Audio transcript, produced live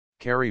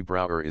Kerry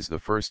Brougher is the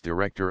first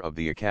director of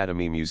the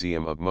Academy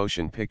Museum of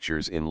Motion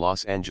Pictures in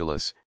Los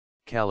Angeles,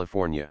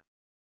 California.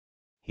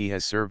 He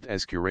has served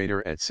as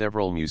curator at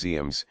several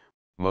museums,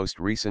 most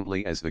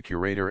recently as the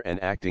curator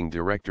and acting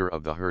director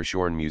of the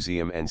Hirshhorn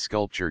Museum and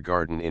Sculpture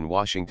Garden in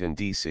Washington,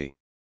 D.C.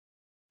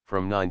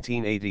 From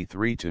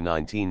 1983 to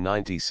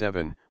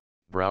 1997,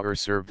 Brougher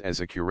served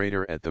as a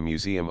curator at the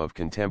Museum of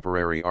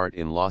Contemporary Art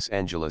in Los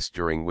Angeles,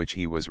 during which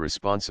he was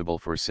responsible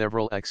for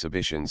several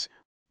exhibitions,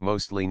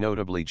 mostly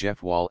notably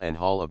Jeff Wall and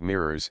Hall of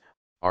Mirrors,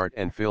 Art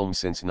and Film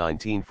since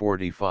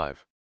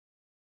 1945.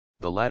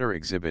 The latter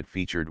exhibit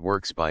featured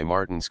works by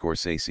Martin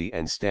Scorsese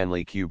and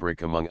Stanley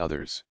Kubrick among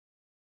others.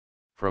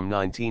 From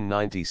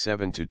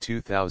 1997 to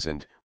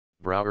 2000,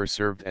 Brougher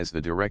served as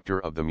the director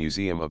of the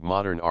Museum of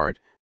Modern Art,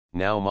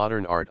 now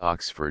Modern Art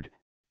Oxford,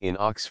 in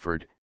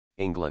Oxford,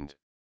 England.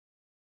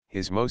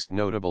 His most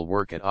notable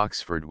work at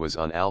Oxford was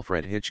on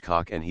Alfred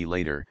Hitchcock, and he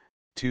later,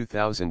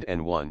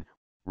 2001,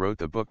 wrote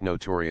the book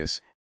Notorious,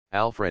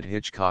 Alfred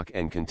Hitchcock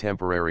and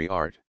Contemporary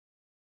Art.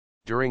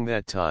 During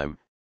that time,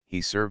 he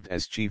served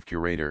as chief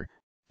curator,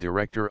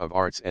 director of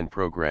arts and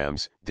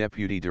programs,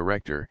 deputy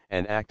director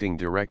and acting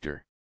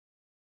director.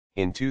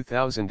 In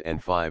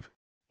 2005,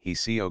 he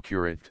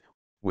co-curated,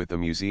 with the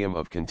Museum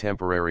of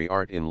Contemporary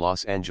Art in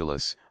Los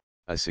Angeles,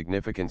 a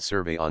significant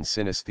survey on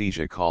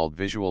synesthesia called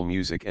Visual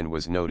Music, and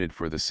was noted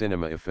for the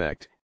cinema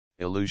effect,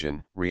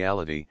 illusion,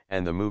 reality,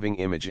 and the moving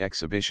image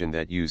exhibition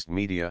that used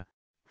media,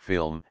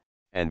 film,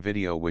 and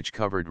video, which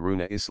covered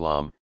Runa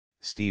Islam,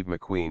 Steve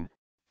McQueen,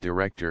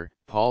 director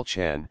Paul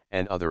Chan,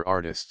 and other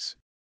artists.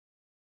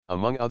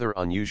 Among other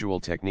unusual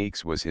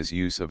techniques was his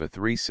use of a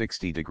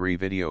 360-degree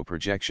video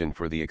projection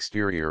for the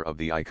exterior of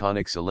the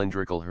iconic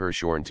cylindrical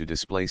Hirshhorn to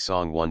display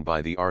Song 1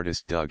 by the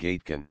artist Doug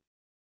Aitken.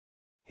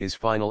 His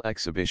final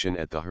exhibition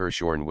at the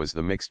Hirshhorn was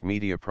the mixed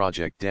media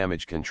project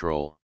Damage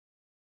Control.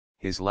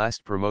 His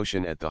last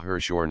promotion at the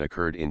Hirshhorn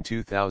occurred in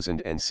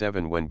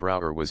 2007, when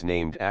Brougher was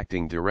named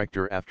acting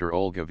director after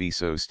Olga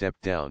Viso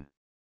stepped down.